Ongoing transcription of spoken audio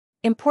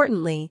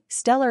Importantly,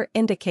 Stellar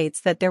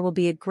indicates that there will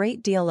be a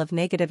great deal of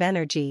negative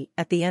energy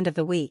at the end of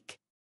the week.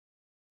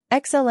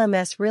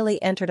 XLMS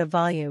really entered a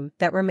volume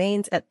that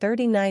remains at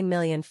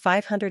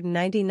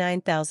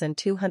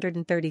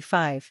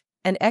 39,599,235,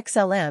 and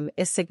XLM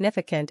is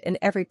significant in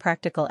every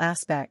practical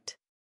aspect.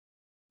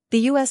 The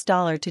US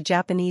dollar to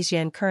Japanese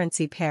yen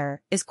currency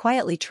pair is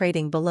quietly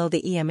trading below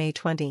the EMA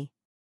 20.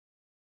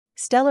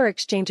 Stellar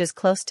exchanges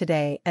close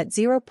today at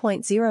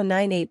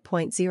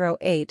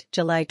 0.098.08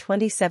 July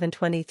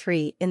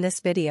 27-23. In this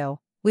video,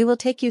 we will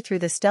take you through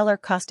the Stellar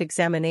cost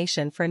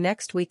examination for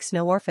next week's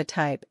NORFA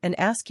type and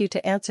ask you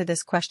to answer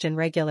this question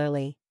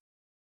regularly.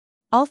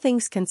 All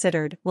things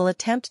considered, we'll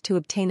attempt to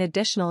obtain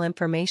additional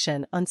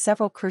information on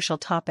several crucial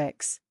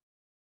topics.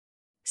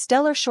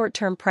 Stellar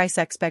short-term price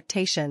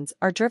expectations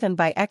are driven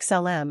by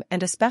XLM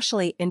and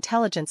especially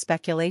intelligent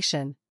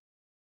speculation,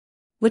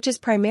 which is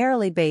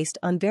primarily based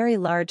on very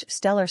large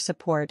Stellar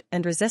support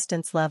and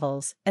resistance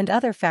levels and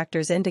other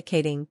factors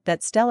indicating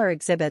that Stellar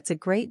exhibits a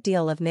great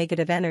deal of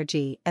negative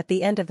energy at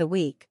the end of the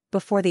week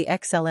before the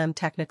XLM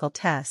technical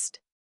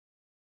test.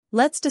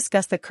 Let's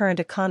discuss the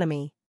current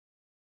economy,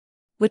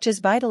 which is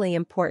vitally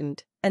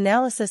important.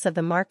 Analysis of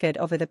the market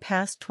over the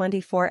past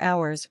 24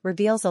 hours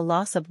reveals a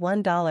loss of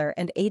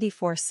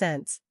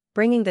 $1.84,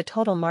 bringing the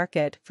total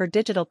market for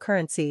digital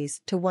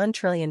currencies to $1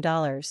 trillion.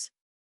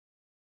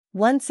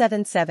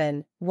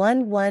 177,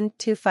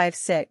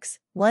 11256,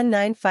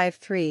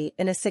 1953.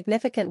 In a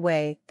significant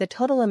way, the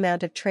total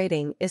amount of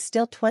trading is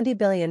still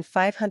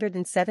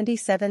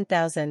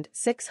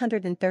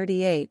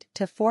 20,577,638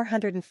 to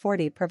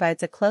 440.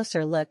 Provides a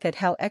closer look at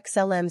how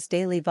XLM's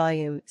daily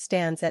volume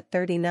stands at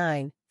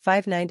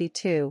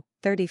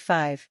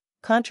 39,592.35,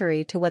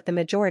 contrary to what the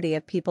majority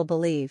of people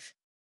believe.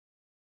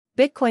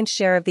 Bitcoin's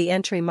share of the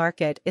entry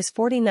market is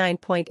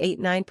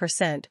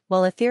 49.89%,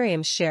 while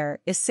Ethereum's share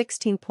is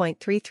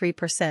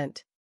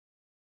 16.33%.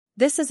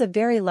 This is a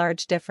very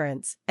large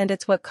difference, and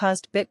it's what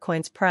caused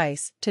Bitcoin's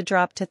price to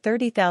drop to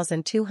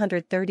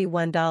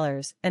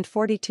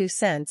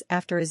 $30,231.42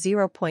 after a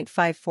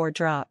 0.54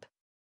 drop.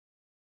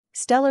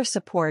 Stellar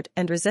support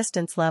and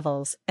resistance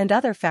levels and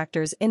other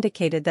factors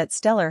indicated that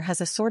Stellar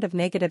has a sort of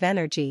negative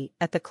energy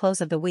at the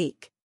close of the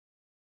week.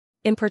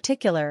 In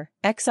particular,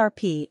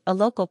 XRP, a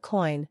local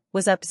coin,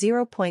 was up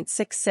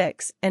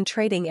 0.66 and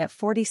trading at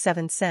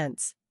 47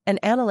 cents, and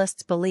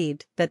analysts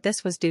believed that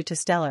this was due to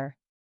Stellar.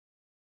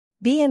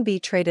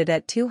 BNB traded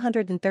at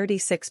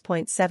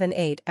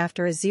 236.78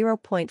 after a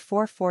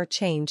 0.44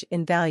 change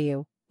in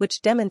value,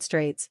 which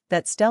demonstrates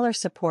that Stellar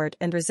support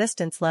and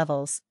resistance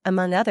levels,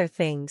 among other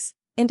things,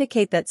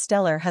 indicate that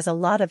Stellar has a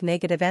lot of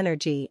negative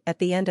energy at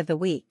the end of the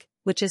week,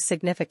 which is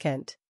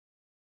significant.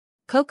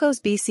 Coco's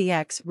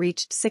BCX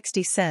reached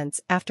 60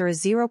 cents after a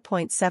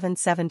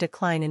 0.77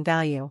 decline in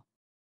value.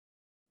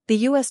 The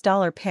US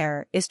dollar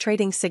pair is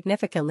trading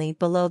significantly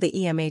below the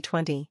EMA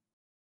 20.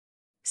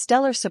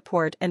 Stellar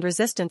support and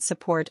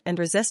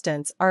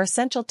resistance are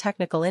essential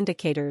technical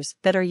indicators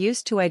that are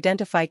used to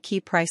identify key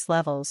price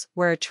levels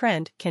where a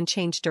trend can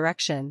change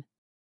direction.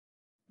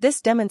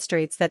 This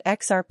demonstrates that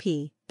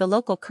XRP, the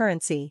local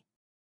currency,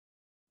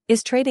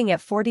 is trading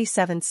at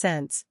 47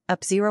 cents,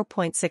 up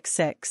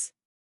 0.66.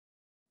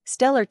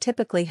 Stellar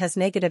typically has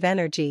negative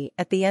energy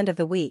at the end of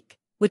the week,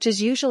 which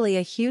is usually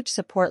a huge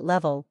support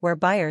level where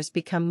buyers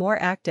become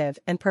more active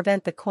and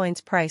prevent the coin's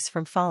price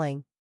from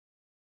falling.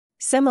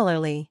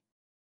 Similarly,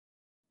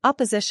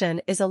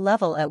 opposition is a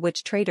level at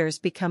which traders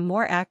become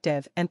more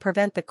active and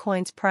prevent the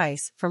coin's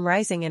price from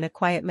rising in a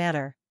quiet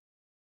manner.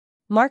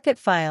 Market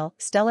file,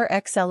 Stellar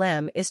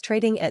XLM is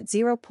trading at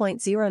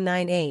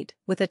 0.098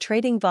 with a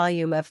trading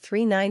volume of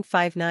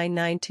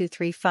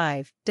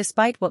 39599,235.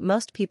 Despite what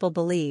most people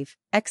believe,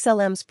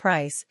 XLM's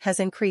price has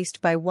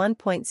increased by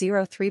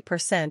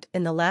 1.03%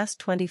 in the last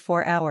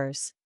 24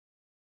 hours.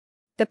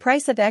 The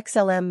price of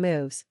XLM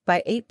moves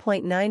by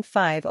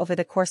 8.95 over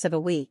the course of a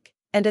week,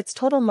 and its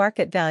total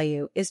market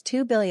value is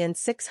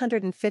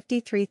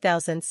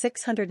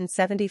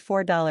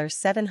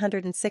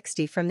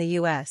 $2,653,674.760 from the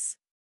US.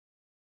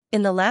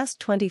 In the last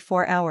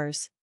 24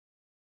 hours,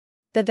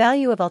 the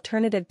value of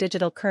alternative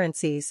digital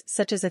currencies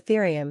such as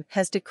Ethereum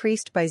has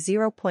decreased by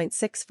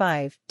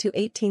 0.65 to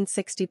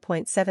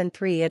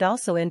 1860.73. It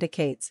also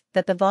indicates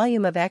that the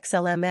volume of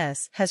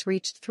XLMS has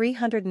reached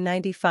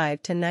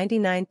 395 to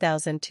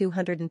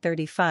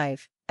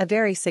 99,235, a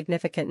very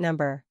significant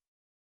number.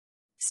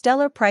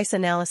 Stellar price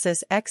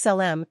analysis.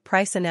 XLM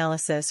price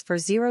analysis for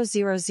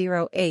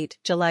 0008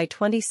 July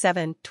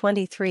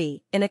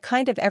 27-23 in a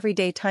kind of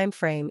everyday time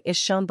frame is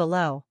shown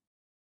below.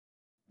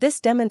 This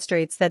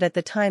demonstrates that at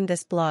the time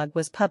this blog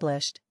was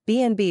published,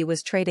 BNB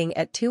was trading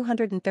at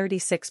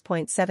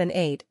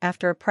 236.78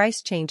 after a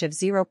price change of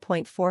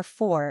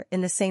 0.44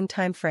 in the same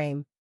time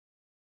frame.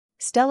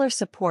 Stellar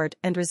support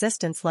and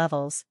resistance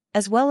levels,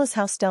 as well as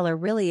how Stellar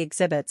really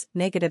exhibits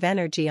negative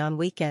energy on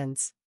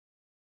weekends,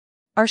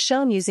 are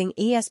shown using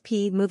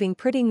ESP moving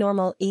pretty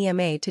normal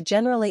EMA to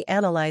generally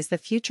analyze the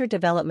future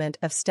development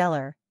of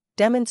Stellar.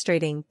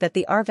 demonstrating that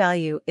the R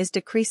value is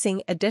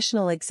decreasing.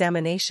 Additional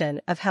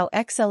examination of how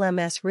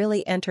XLMS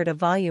really entered a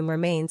volume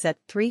remains at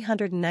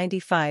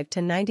 395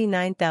 to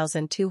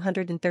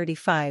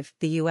 99,235.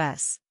 The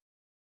U.S.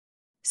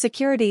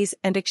 Securities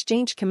and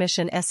Exchange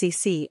Commission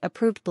 (SEC)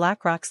 approved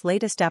BlackRock's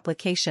latest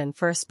application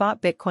for a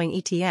spot Bitcoin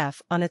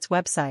ETF on its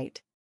website.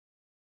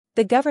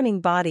 The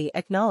governing body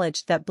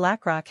acknowledged that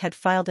BlackRock had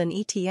filed an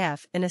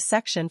ETF in a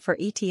section for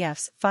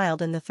ETFs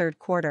filed in the third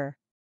quarter.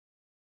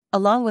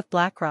 Along with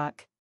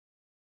BlackRock,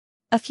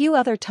 a few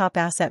other top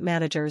asset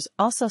managers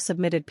also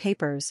submitted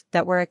papers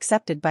that were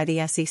accepted by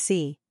the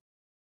SEC.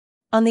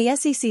 On the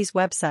SEC's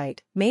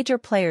website, major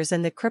players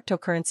in the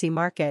cryptocurrency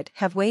market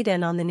have weighed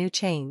in on the new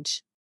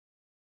change.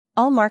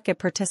 All market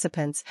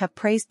participants have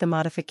praised the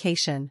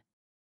modification.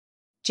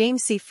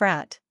 James C.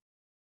 Fratt,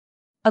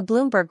 a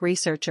Bloomberg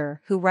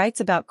researcher who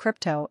writes about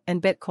crypto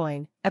and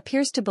Bitcoin,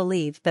 appears to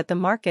believe that the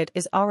market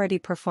is already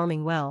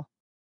performing well.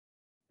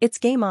 "It's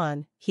game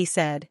on," he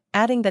said,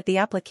 adding that the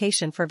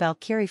application for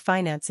Valkyrie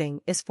financing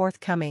is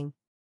forthcoming.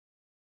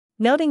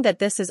 Noting that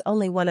this is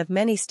only one of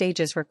many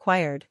stages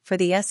required for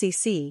the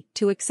SEC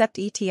to accept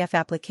ETF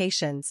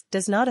applications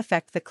does not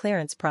affect the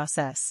clearance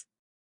process.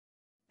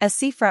 As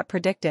Fratt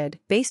predicted,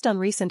 based on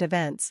recent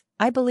events,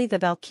 I believe the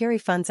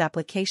Valkyrie Fund's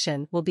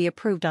application will be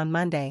approved on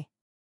Monday.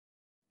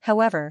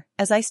 However,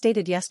 as I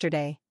stated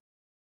yesterday,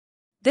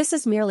 this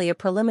is merely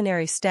a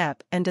preliminary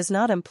step and does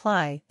not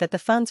imply that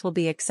the funds will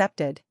be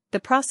accepted. The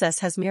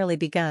process has merely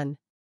begun.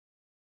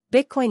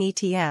 Bitcoin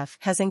ETF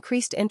has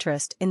increased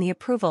interest in the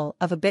approval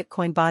of a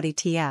Bitcoin bought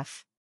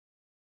ETF.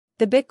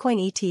 The Bitcoin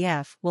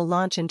ETF will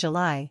launch in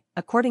July,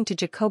 according to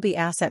Jacoby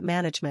Asset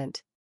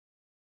Management,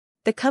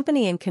 the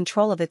company in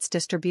control of its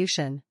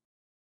distribution.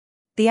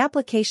 The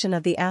application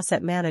of the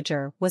asset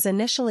manager was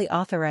initially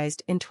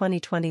authorized in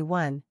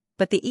 2021,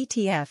 but the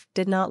ETF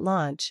did not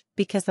launch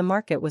because the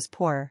market was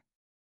poor.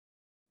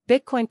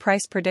 Bitcoin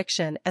price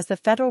prediction. As the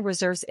Federal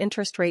Reserve's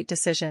interest rate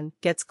decision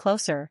gets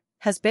closer,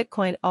 has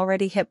Bitcoin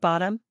already hit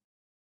bottom?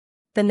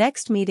 The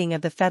next meeting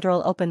of the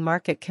Federal Open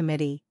Market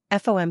Committee,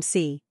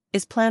 FOMC,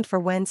 is planned for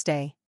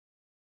Wednesday.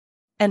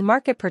 And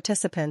market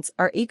participants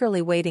are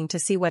eagerly waiting to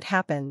see what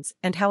happens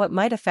and how it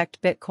might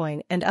affect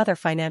Bitcoin and other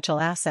financial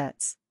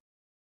assets.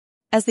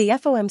 As the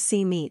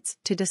FOMC meets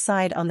to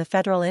decide on the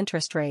federal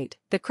interest rate,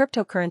 the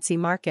cryptocurrency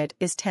market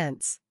is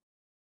tense.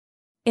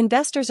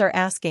 Investors are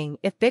asking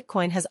if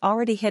Bitcoin has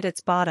already hit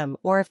its bottom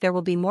or if there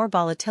will be more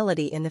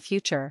volatility in the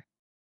future.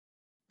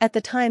 At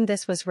the time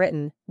this was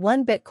written,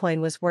 one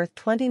Bitcoin was worth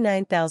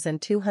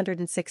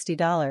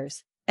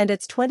 $29,260. And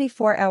its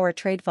 24-hour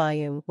trade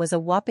volume was a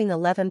whopping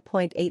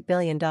 $11.8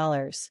 billion.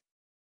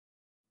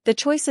 The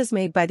choices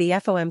made by the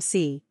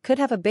FOMC could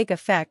have a big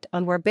effect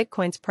on where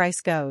Bitcoin's price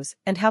goes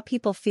and how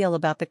people feel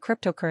about the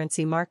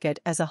cryptocurrency market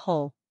as a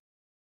whole.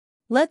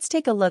 Let's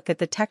take a look at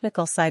the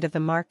technical side of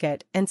the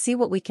market and see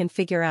what we can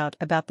figure out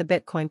about the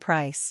Bitcoin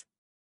price.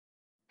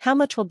 How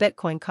much will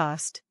Bitcoin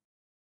cost?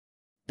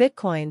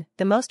 Bitcoin,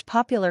 the most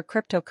popular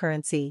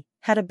cryptocurrency,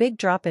 had a big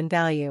drop in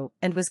value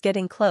and was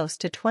getting close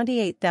to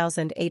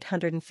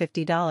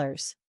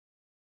 $28,850.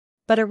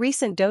 But a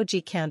recent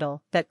doji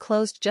candle that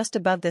closed just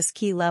above this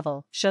key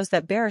level shows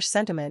that bearish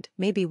sentiment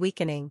may be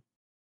weakening.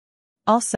 Also,